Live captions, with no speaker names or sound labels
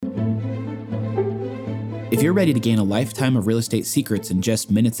If you're ready to gain a lifetime of real estate secrets in just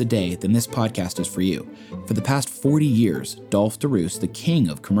minutes a day, then this podcast is for you. For the past 40 years, Dolph DeRoos, the king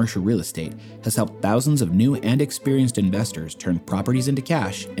of commercial real estate, has helped thousands of new and experienced investors turn properties into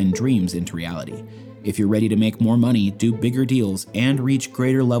cash and dreams into reality. If you're ready to make more money, do bigger deals, and reach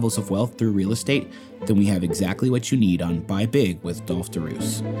greater levels of wealth through real estate, then we have exactly what you need on Buy Big with Dolph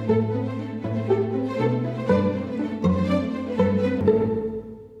DeRoos.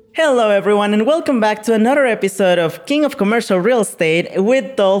 Hello, everyone, and welcome back to another episode of King of Commercial Real Estate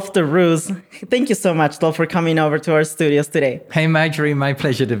with Dolph DeRoos. Thank you so much, Dolph, for coming over to our studios today. Hey, Marjorie, my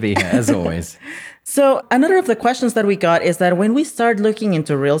pleasure to be here, as always. So another of the questions that we got is that when we start looking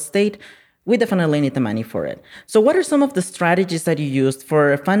into real estate, we definitely need the money for it. So what are some of the strategies that you used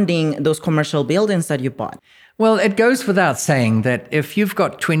for funding those commercial buildings that you bought? Well, it goes without saying that if you've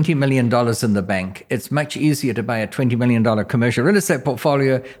got $20 million in the bank, it's much easier to buy a $20 million commercial real estate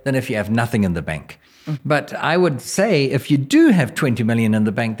portfolio than if you have nothing in the bank. But I would say if you do have $20 million in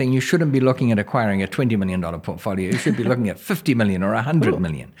the bank, then you shouldn't be looking at acquiring a $20 million portfolio. You should be looking at $50 million or $100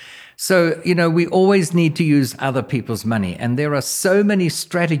 million. So, we always need to use other people's money. And there are so many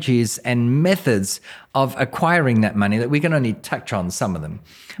strategies and methods of acquiring that money that we can only touch on some of them.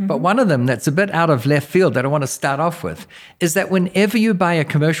 Mm-hmm. But one of them that's a bit out of left field that I want to start off with is that whenever you buy a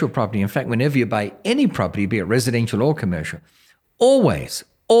commercial property, in fact, whenever you buy any property, be it residential or commercial, always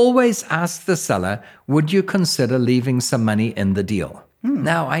ask the seller, would you consider leaving some money in the deal?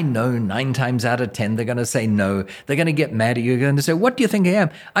 Now, I know 9 times out of 10, they're going to say no. They're going to get mad at you. They're going to say, what do you think I am?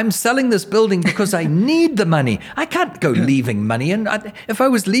 I'm selling this building because I need the money. I can't go leaving money. And if I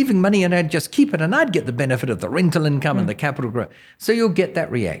was leaving money and I'd just keep it and I'd get the benefit of the rental income and the capital growth. So you'll get that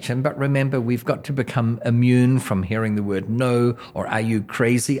reaction. But remember, we've got to become immune from hearing the word no or are you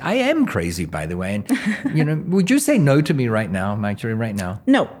crazy? I am crazy, by the way. And, would you say no to me right now, Marjorie, right now?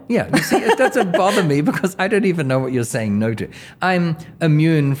 No. Yeah, you see, it doesn't bother me because I don't even know what you're saying no to. I'm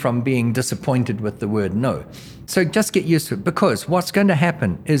immune from being disappointed with the word no. So just get used to it, because what's going to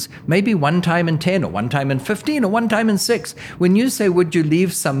happen is maybe one time in 10 or one time in 15 or one time in 6, when you say, would you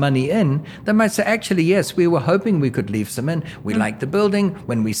leave some money in? They might say, actually, yes, we were hoping we could leave some in. We like the building.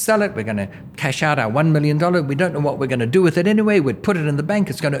 When we sell it, we're going to cash out our $1 million. We don't know what we're going to do with it anyway. We'd put it in the bank.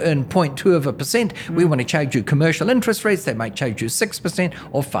 It's going to earn 0.2%. We want to charge you commercial interest rates. They might charge you 6%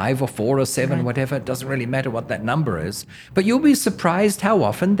 or 5 or 4 or 7, whatever. It doesn't really matter what that number is. But you'll be surprised how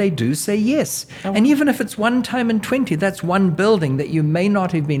often they do say yes. And even if it's one time in 20, that's one building that you may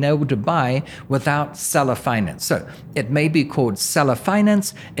not have been able to buy without seller finance. So it may be called seller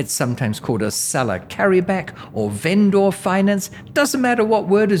finance. It's sometimes called a seller carryback or vendor finance. Doesn't matter what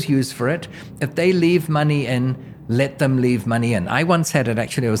word is used for it. If they leave money in, let them leave money in. I once had it,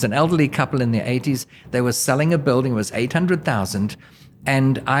 actually. It was an elderly couple in their 80s. They were selling a building. It was $800,000.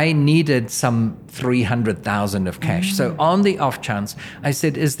 And I needed some $300,000 of cash. So on the off chance, I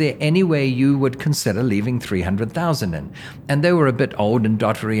said, is there any way you would consider leaving $300,000 in? And they were a bit old and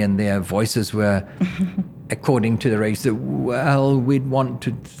dottery, and their voices were, according to the age, said, well, we'd want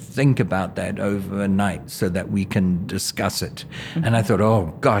to think about that overnight so that we can discuss it. And I thought,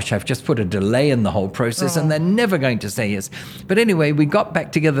 oh gosh, I've just put a delay in the whole process and they're never going to say yes. But anyway, we got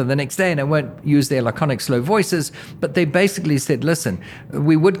back together the next day, and I won't use their laconic slow voices, but they basically said, listen,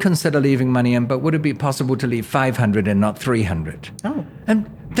 we would consider leaving money in, but would it be possible to leave 500 and not 300? Oh. And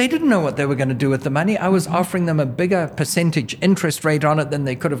they didn't know what they were going to do with the money. I was offering them a bigger percentage interest rate on it than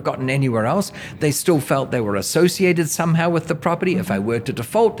they could have gotten anywhere else. They still felt they were associated somehow with the property. If I were to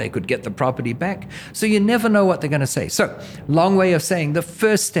default, they could get the property back. So you never know what they're going to say. So, long way of saying, the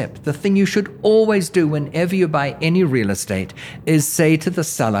first step, the thing you should always do whenever you buy any real estate is say to the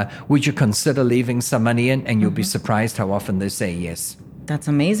seller, would you consider leaving some money in? And you'll be surprised how often they say yes. That's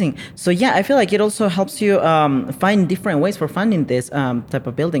amazing. So yeah, I feel like it also helps you find different ways for funding this type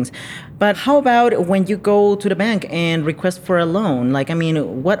of buildings. But how about when you go to the bank and request for a loan?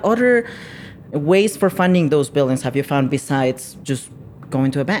 What other ways for funding those buildings have you found besides just going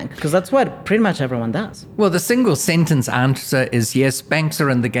to a bank? Because that's what pretty much everyone does. Well, the single sentence answer is yes. Banks are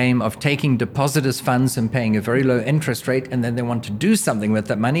in the game of taking depositors' funds and paying a very low interest rate, and then they want to do something with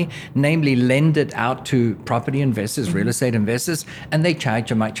that money, namely lend it out to property investors, real estate investors, and they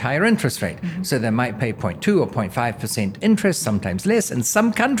charge a much higher interest rate. So they might pay 0.2 or 0.5% interest, sometimes less. In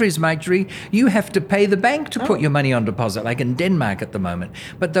some countries, Marjorie, you have to pay the bank to put your money on deposit, like in Denmark at the moment.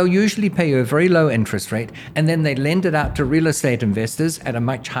 But they'll usually pay you a very low interest rate, and then they lend it out to real estate investors at a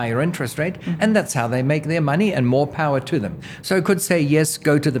much higher interest rate, and that's how they make their money, and more power to them. So I could say, yes,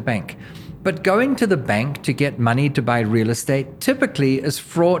 go to the bank. But going to the bank to get money to buy real estate typically is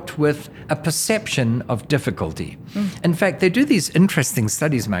fraught with a perception of difficulty. In fact, they do these interesting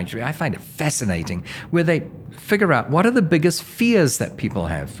studies, Marjorie, I find it fascinating, where they figure out what are the biggest fears that people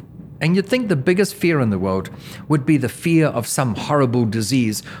have. And you'd think the biggest fear in the world would be the fear of some horrible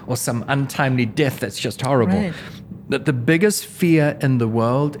disease or some untimely death that's just horrible. Right. That the biggest fear in the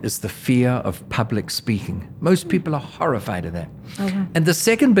world is the fear of public speaking. Most people are horrified of that. And the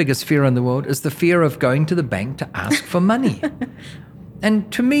second biggest fear in the world is the fear of going to the bank to ask for money. And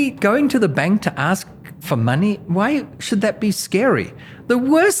to me, going to the bank to ask for money, why should that be scary? The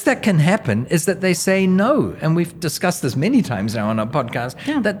worst that can happen is that they say no. And we've discussed this many times now on our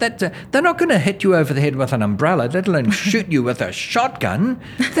podcast, that they're not going to hit you over the head with an umbrella, let alone shoot you with a shotgun.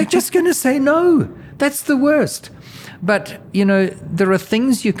 They're just going to say no. That's the worst. But, you know, there are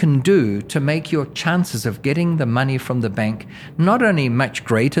things you can do to make your chances of getting the money from the bank not only much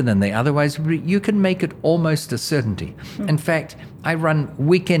greater than they otherwise would be, you can make it almost a certainty. In fact, I run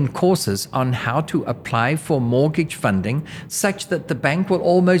weekend courses on how to apply for mortgage funding such that the bank will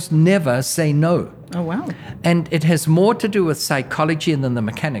almost never say no. Oh, wow. And it has more to do with psychology than the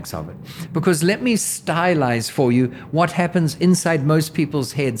mechanics of it. Because let me stylize for you what happens inside most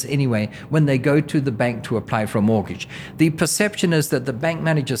people's heads anyway when they go to the bank to apply for a mortgage. The perception is that the bank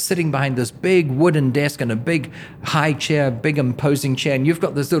manager is sitting behind this big wooden desk and a big high chair, big imposing chair, and you've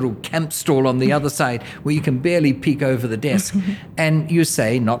got this little camp stool on the other side where you can barely peek over the desk. And you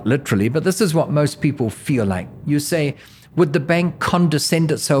say, not literally, but this is what most people feel like. You say, would the bank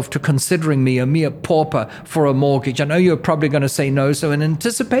condescend itself to considering me a mere pauper for a mortgage? I know you're probably going to say no. So in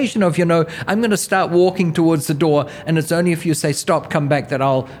anticipation of, I'm going to start walking towards the door. And it's only if you say, stop, come back, that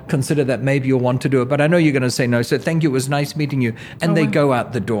I'll consider that maybe you'll want to do it. But I know you're going to say no. So thank you. It was nice meeting you. And they go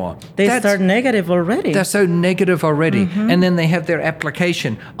out the door. They start negative already. They're so negative already. And then they have their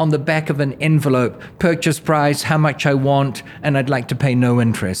application on the back of an envelope, purchase price, how much I want, and I'd like to pay no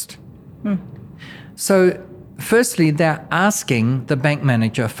interest. So firstly, they're asking the bank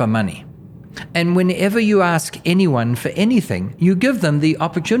manager for money. And whenever you ask anyone for anything, you give them the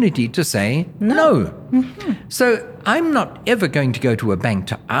opportunity to say no. So I'm not ever going to go to a bank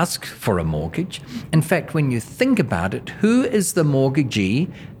to ask for a mortgage. In fact, when you think about it, who is the mortgagee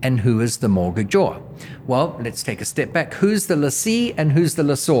and who is the mortgagor? Well, let's take a step back. Who's the lessee and who's the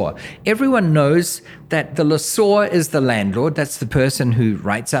lessor? Everyone knows that the lessor is the landlord. That's the person who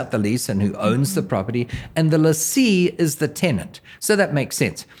writes out the lease and who owns the property. And the lessee is the tenant. So that makes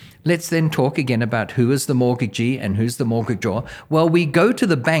sense. Let's then talk again about who is the mortgagee and who's the mortgagor. Well, we go to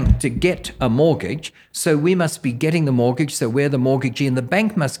the bank to get a mortgage, so we must be getting the mortgage, so we're the mortgagee, and the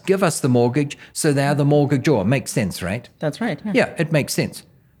bank must give us the mortgage, so they're the mortgagor. Makes sense, right? That's right. Yeah, it makes sense.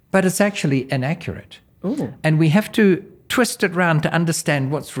 But it's actually inaccurate. Ooh. And we have to twist it around to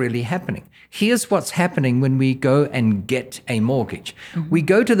understand what's really happening. Here's what's happening when we go and get a mortgage. We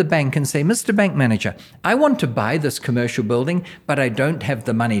go to the bank and say, Mr. Bank Manager, I want to buy this commercial building, but I don't have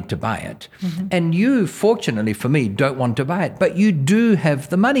the money to buy it. And you, fortunately for me, don't want to buy it, but you do have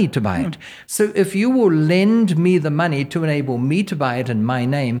the money to buy it. So if you will lend me the money to enable me to buy it in my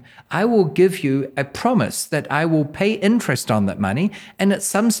name, I will give you a promise that I will pay interest on that money, and at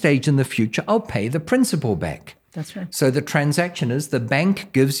some stage in the future, I'll pay the principal back. That's right. So the transaction is the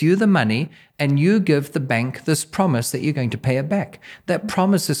bank gives you the money and you give the bank this promise that you're going to pay it back. That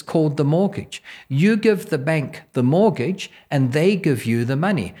promise is called the mortgage. You give the bank the mortgage and they give you the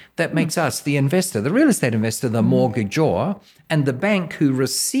money. That makes us, the investor, the real estate investor, the mortgagor, and the bank who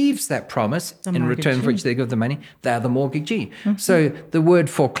receives that promise in return for which they give the money, they're the mortgagee. So the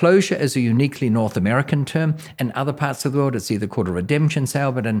word foreclosure is a uniquely North American term. In other parts of the world, it's either called a redemption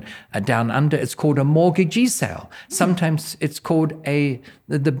sale, but down under, it's called a mortgagee sale. Sometimes it's called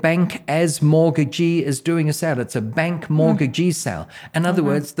the bank as mortgagee is doing a sale. It's a bank mortgagee sale. In other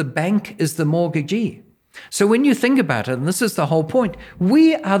words, the bank is the mortgagee. So when you think about it, and this is the whole point,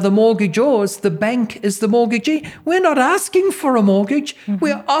 we are the mortgagors, the bank is the mortgagee. We're not asking for a mortgage,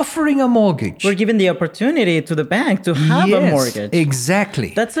 we're offering a mortgage. We're giving the opportunity to the bank to have a mortgage.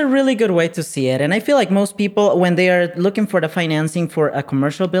 Exactly. That's a really good way to see it. And I feel like most people, when they are looking for the financing for a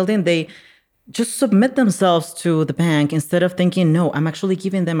commercial building, they just submit themselves to the bank instead of thinking, no, I'm actually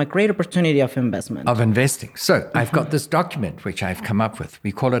giving them a great opportunity of investment. Of investing. So I've got this document which I've come up with.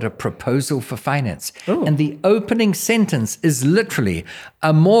 We call it a proposal for finance. Ooh. And the opening sentence is literally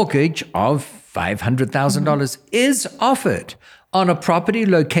a mortgage of $500,000 is offered on a property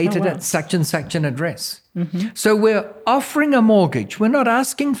located at such and such an address. So we're offering a mortgage. We're not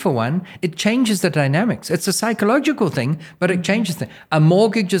asking for one. It changes the dynamics. It's a psychological thing, but it changes things. A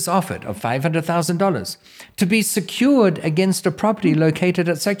mortgage is offered of $500,000 to be secured against a property located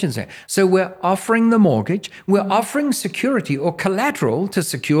at such and such. So we're offering the mortgage. We're offering security or collateral to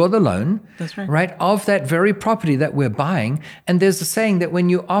secure the loan. That's right. Right, of that very property that we're buying. And there's a saying that when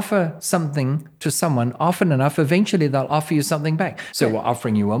you offer something to someone often enough, eventually they'll offer you something back. So we're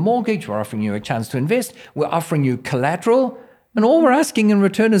offering you a mortgage, we're offering you a chance to invest, we're offering you collateral, and all we're asking in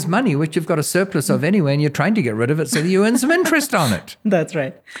return is money, which you've got a surplus of anyway, and you're trying to get rid of it so that you earn some interest on it. That's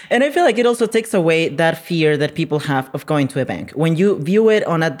right. And I feel like it also takes away that fear that people have of going to a bank. When you view it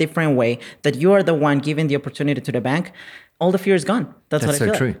on a different way, that you are the one giving the opportunity to the bank, all the fear is gone. That's what I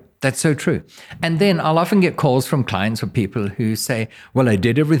feel so true. like. That's so true. And then I'll often get calls from clients or people who say, well, I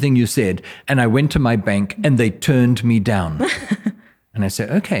did everything you said, and I went to my bank and they turned me down. And I say,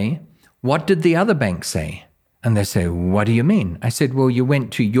 okay, what did the other bank say? And they say, what do you mean? I said, well, you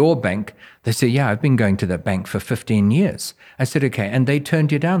went to your bank. They say, yeah, I've been going to that bank for 15 years. I said, okay, and they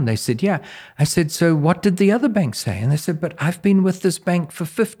turned you down. They said, yeah. I said, so what did the other bank say? And they said, but I've been with this bank for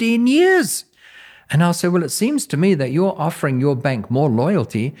 15 years. And I'll say, well, it seems to me that you're offering your bank more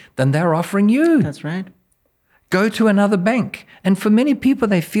loyalty than they're offering you. That's right. Go to another bank. And for many people,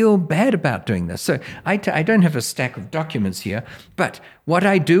 they feel bad about doing this. So I don't have a stack of documents here, but what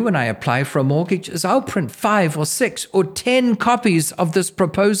I do when I apply for a mortgage is I'll print 5 or 6 or 10 copies of this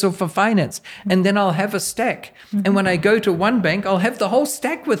proposal for finance, and then I'll have a stack. And when I go to one bank, I'll have the whole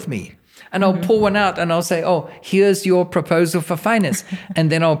stack with me. And I'll pull one out and I'll say, oh, here's your proposal for finance.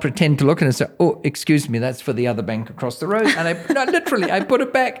 And then I'll pretend to look at it and say, oh, excuse me, that's for the other bank across the road. And I put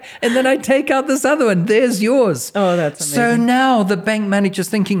it back. And then I take out this other one. There's yours. Oh, that's amazing. So now the bank manager's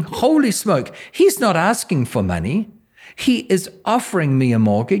thinking, holy smoke, he's not asking for money. He is offering me a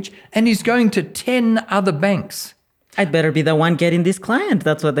mortgage and he's going to 10 other banks. I'd better be the one getting this client.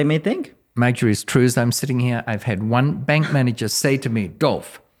 That's what they may think. Marjorie, as true as I'm sitting here, I've had one bank manager say to me,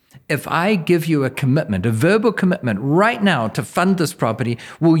 Dolph, if I give you a commitment, a verbal commitment right now to fund this property,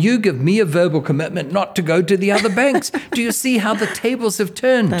 will you give me a verbal commitment not to go to the other banks? Do you see how the tables have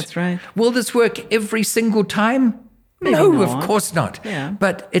turned? That's right. Will this work every single time? Maybe No, not. of course not. Yeah.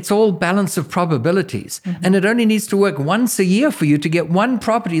 But it's all balance of probabilities. And it only needs to work once a year for you to get one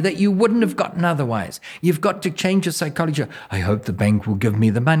property that you wouldn't have gotten otherwise. You've got to change your psychology. I hope the bank will give me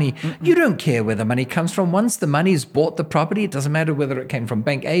the money. You don't care where the money comes from. Once the money's bought the property, it doesn't matter whether it came from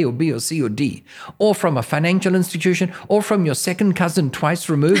bank A or B or C or D, or from a financial institution, or from your second cousin twice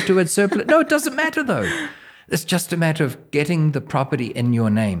removed who had surplus. No, it doesn't matter though. It's just a matter of getting the property in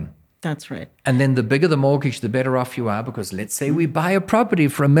your name. That's right. And then the bigger the mortgage, the better off you are, because let's say we buy a property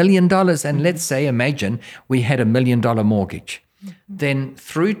for $1 million, and let's say, imagine we had $1 million mortgage. Then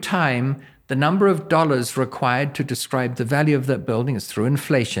through time, the number of dollars required to describe the value of that building is through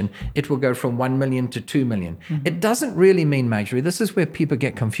inflation. It will go from 1 million to 2 million. It doesn't really mean, Marjorie, this is where people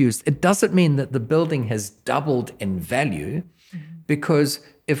get confused. It doesn't mean that the building has doubled in value, because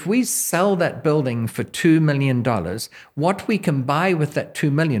if we sell that building for $2 million, what we can buy with that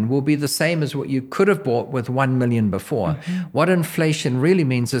 $2 million will be the same as what you could have bought with $1 million before. What inflation really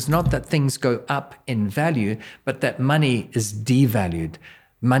means is not that things go up in value, but that money is devalued.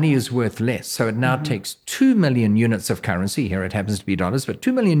 Money is worth less. So it now takes 2 million units of currency, here it happens to be dollars, but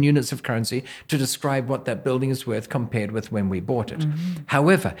 2 million units of currency to describe what that building is worth compared with when we bought it.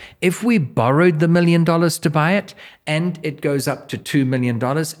 However, if we borrowed the $1 million to buy it and it goes up to $2 million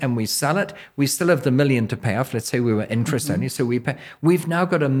and we sell it, we still have the $1 million to pay off. Let's say we were interest only, so we've now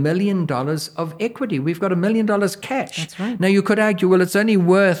got $1 million of equity. We've got $1 million cash. That's right. Now you could argue, well, it's only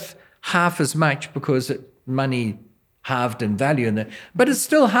worth half as much because money halved in value, but it's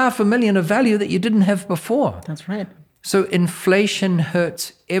still $500,000 of value that you didn't have before. That's right. So inflation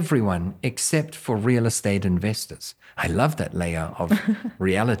hurts everyone except for real estate investors. I love that layer of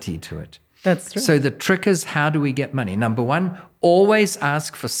reality to it. That's true. So the trick is, how do we get money? Number one, always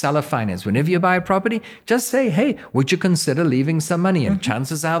ask for seller finance. Whenever you buy a property, just say, hey, would you consider leaving some money? And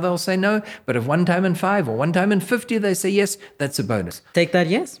chances are they'll say no. But if one time in 5 or one time in 50, they say yes, that's a bonus. Take that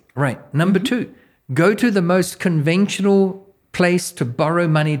yes. Right. Number two, go to the most conventional place to borrow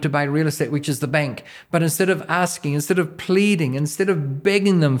money to buy real estate, which is the bank. But instead of asking, instead of pleading, instead of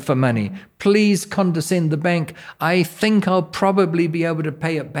begging them for money, please condescend the bank. I think I'll probably be able to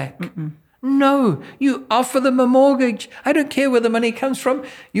pay it back. No, you offer them a mortgage. I don't care where the money comes from.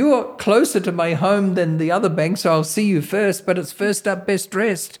 You're closer to my home than the other bank, so I'll see you first, but it's first up, best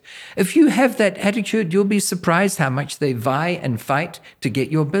dressed. If you have that attitude, you'll be surprised how much they vie and fight to get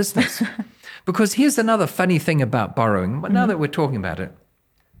your business. Because here's another funny thing about borrowing. Now that we're talking about it,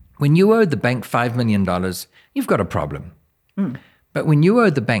 When you owe the bank $5 million, you've got a problem. But when you owe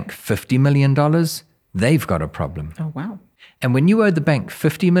the bank $50 million, they've got a problem. Oh, wow. And when you owe the bank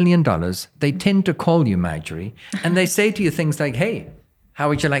 $50 million, they tend to call you, Marjorie, and they say to you things like, hey, how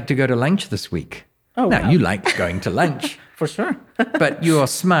would you like to go to lunch this week? Oh, now, wow. you like going to lunch. For sure. But you're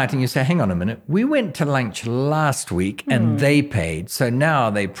smart and you say, hang on a minute, we went to lunch last week and they paid, so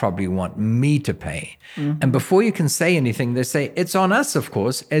now they probably want me to pay. And before you can say anything, they say, it's on us, of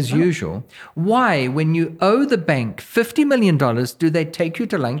course, as usual. Why, when you owe the bank $50 million, do they take you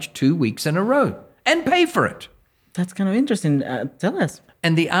to lunch 2 weeks in a row and pay for it? That's kind of interesting. Tell us.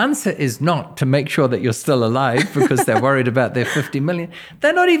 And the answer is not to make sure that you're still alive because they're worried about their 50 million.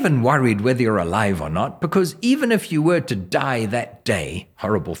 They're not even worried whether you're alive or not, because even if you were to die that day,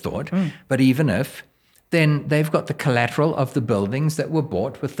 horrible thought, but even if, then they've got the collateral of the buildings that were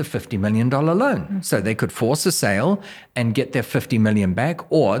bought with the $50 million loan. So they could force a sale and get their $50 million back,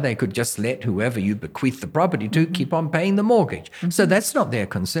 or they could just let whoever you bequeath the property to keep on paying the mortgage. So that's not their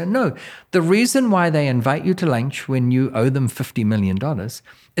concern. No, the reason why they invite you to lunch when you owe them $50 million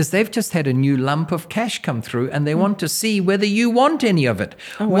is they've just had a new lump of cash come through and they want to see whether you want any of it.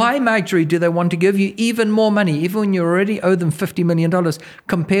 Why, Marjorie, do they want to give you even more money, even when you already owe them $50 million,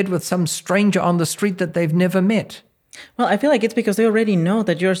 compared with some stranger on the street that they've never met? Well, I feel like it's because they already know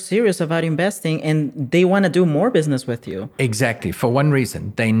that you're serious about investing and they want to do more business with you. Exactly. For one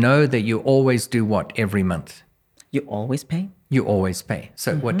reason, they know that you always do what every month? You always pay? You always pay.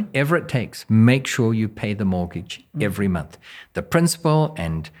 So whatever it takes, make sure you pay the mortgage every month. The principal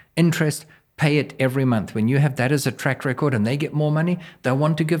and interest, pay it every month. When you have that as a track record and they get more money, they'll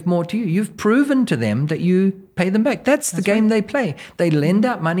want to give more to you. You've proven to them that you pay them back. That's the game they play. They lend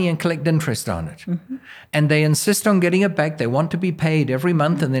out money and collect interest on it. And they insist on getting it back. They want to be paid every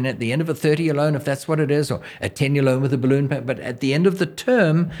month. And then at the end of a 30-year loan, if that's what it is, or a 10-year loan with a balloon payment, but at the end of the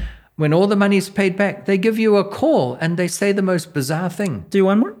term, when all the money is paid back, they give you a call and they say the most bizarre thing. Do you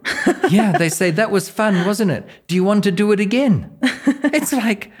want more? Yeah, they say, that was fun, wasn't it? Do you want to do it again? It's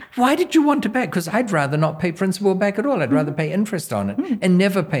like, why did you want to back? Because I'd rather not pay principal back at all. I'd rather pay interest on it and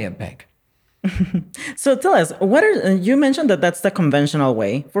never pay it back. So tell us, you mentioned that that's the conventional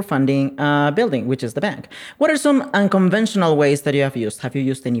way for funding a building, which is the bank. What are some unconventional ways that you have used? Have you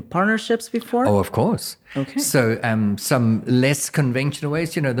used any partnerships before? Oh, of course. Okay. So some less conventional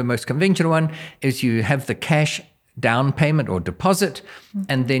ways, the most conventional one is you have the cash down payment or deposit,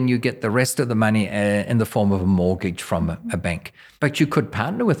 and then you get the rest of the money in the form of a mortgage from a bank. But you could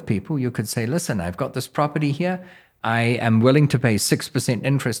partner with people. You could say, listen, I've got this property here. I am willing to pay 6%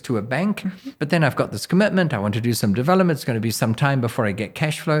 interest to a bank, but then I've got this commitment. I want to do some development. It's going to be some time before I get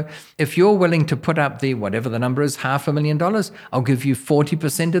cash flow. If you're willing to put up the, whatever the number is, $500,000, I'll give you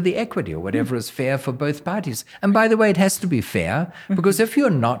 40% of the equity or whatever is fair for both parties. And by the way, it has to be fair, because if you're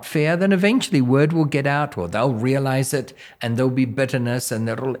not fair, then eventually word will get out, or they'll realize it and there'll be bitterness and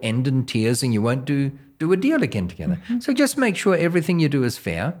it'll end in tears and you won't do a deal again together. So just make sure everything you do is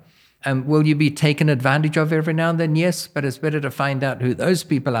fair. Will you be taken advantage of every now and then? Yes, but it's better to find out who those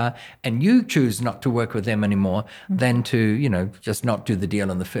people are and you choose not to work with them anymore than to, just not do the deal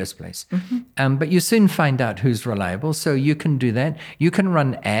in the first place. But you soon find out who's reliable, so you can do that. You can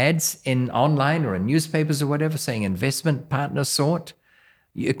run ads in online or in newspapers or whatever saying investment partner sought.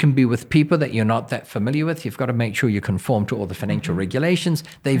 It can be with people that you're not that familiar with. You've got to make sure you conform to all the financial regulations.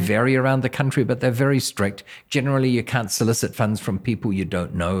 They vary around the country, but they're very strict. Generally, you can't solicit funds from people you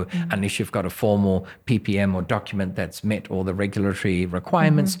don't know unless you've got a formal PPM or document that's met all the regulatory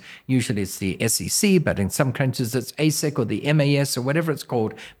requirements. Usually it's the SEC, but in some countries it's ASIC or the MAS or whatever it's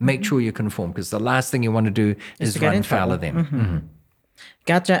called. Make sure you conform, because the last thing you want to do is run foul of them.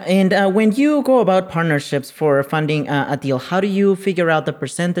 Gotcha. And when you go about partnerships for funding a deal, how do you figure out the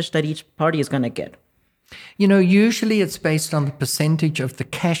percentage that each party is going to get? Usually it's based on the percentage of the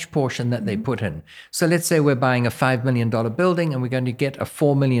cash portion that they put in. So let's say we're buying a $5 million building and we're going to get a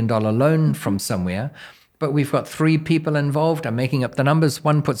 $4 million loan from somewhere, but we've got 3 people involved. I'm making up the numbers.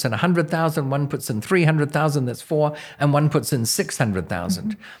 One puts in 100,000, one puts in 300,000, that's 4, and one puts in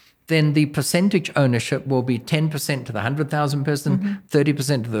 600,000. Then the percentage ownership will be 10% to the 100,000 person,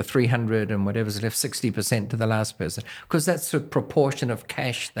 30% to the 300, and whatever's left, 60% to the last person, because that's the proportion of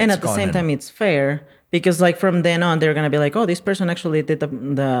cash that's gone in. And at the same time, it's fair, because from then on, they're going to be like, oh, this person actually did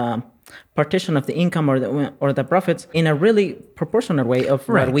the partition of the income or the profits in a really proportionate way of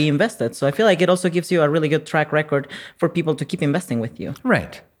what we invested. So I feel like it also gives you a really good track record for people to keep investing with you.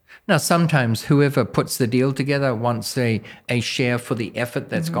 Right. Now, sometimes whoever puts the deal together wants a share for the effort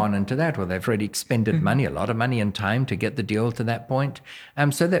that's gone into that, or they've already expended money, a lot of money and time to get the deal to that point.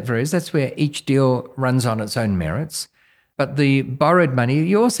 So that varies. That's where each deal runs on its own merits. But the borrowed money,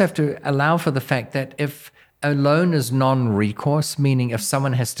 you also have to allow for the fact that if a loan is non-recourse, meaning if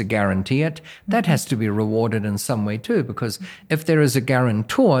someone has to guarantee it, that has to be rewarded in some way too, because if there is a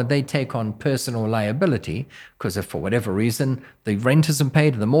guarantor, they take on personal liability, because if for whatever reason the rent isn't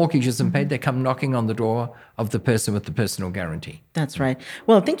paid, the mortgage isn't paid, they come knocking on the door of the person with the personal guarantee. That's right.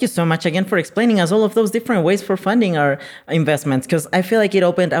 Well, thank you so much again for explaining us all of those different ways for funding our investments, because I feel like it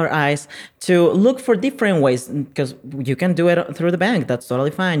opened our eyes to look for different ways, because you can do it through the bank. That's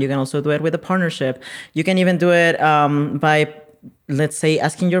totally fine. You can also do it with a partnership. You can even do it by, let's say,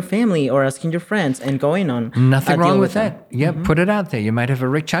 asking your family or asking your friends and going on. Nothing wrong with them. that. Yeah, put it out there. You might have a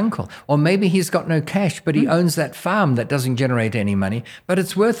rich uncle. Or maybe he's got no cash, but he owns that farm that doesn't generate any money, but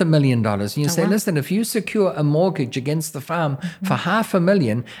it's worth $1 million. And you say, listen, if you secure a mortgage against the farm for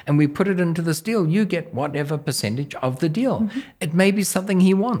 $500,000 and we put it into this deal, you get whatever percentage of the deal. It may be something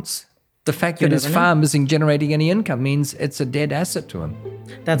he wants. The fact that his farm isn't generating any income means it's a dead asset to him.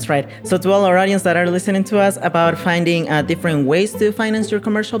 That's right. So to all our audience that are listening to us about finding different ways to finance your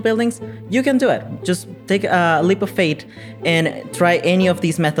commercial buildings, you can do it. Just take a leap of faith and try any of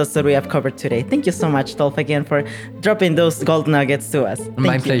these methods that we have covered today. Thank you so much, Dolph, again, for dropping those gold nuggets to us.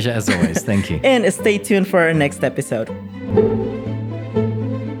 My pleasure, as always. Thank you. And stay tuned for our next episode.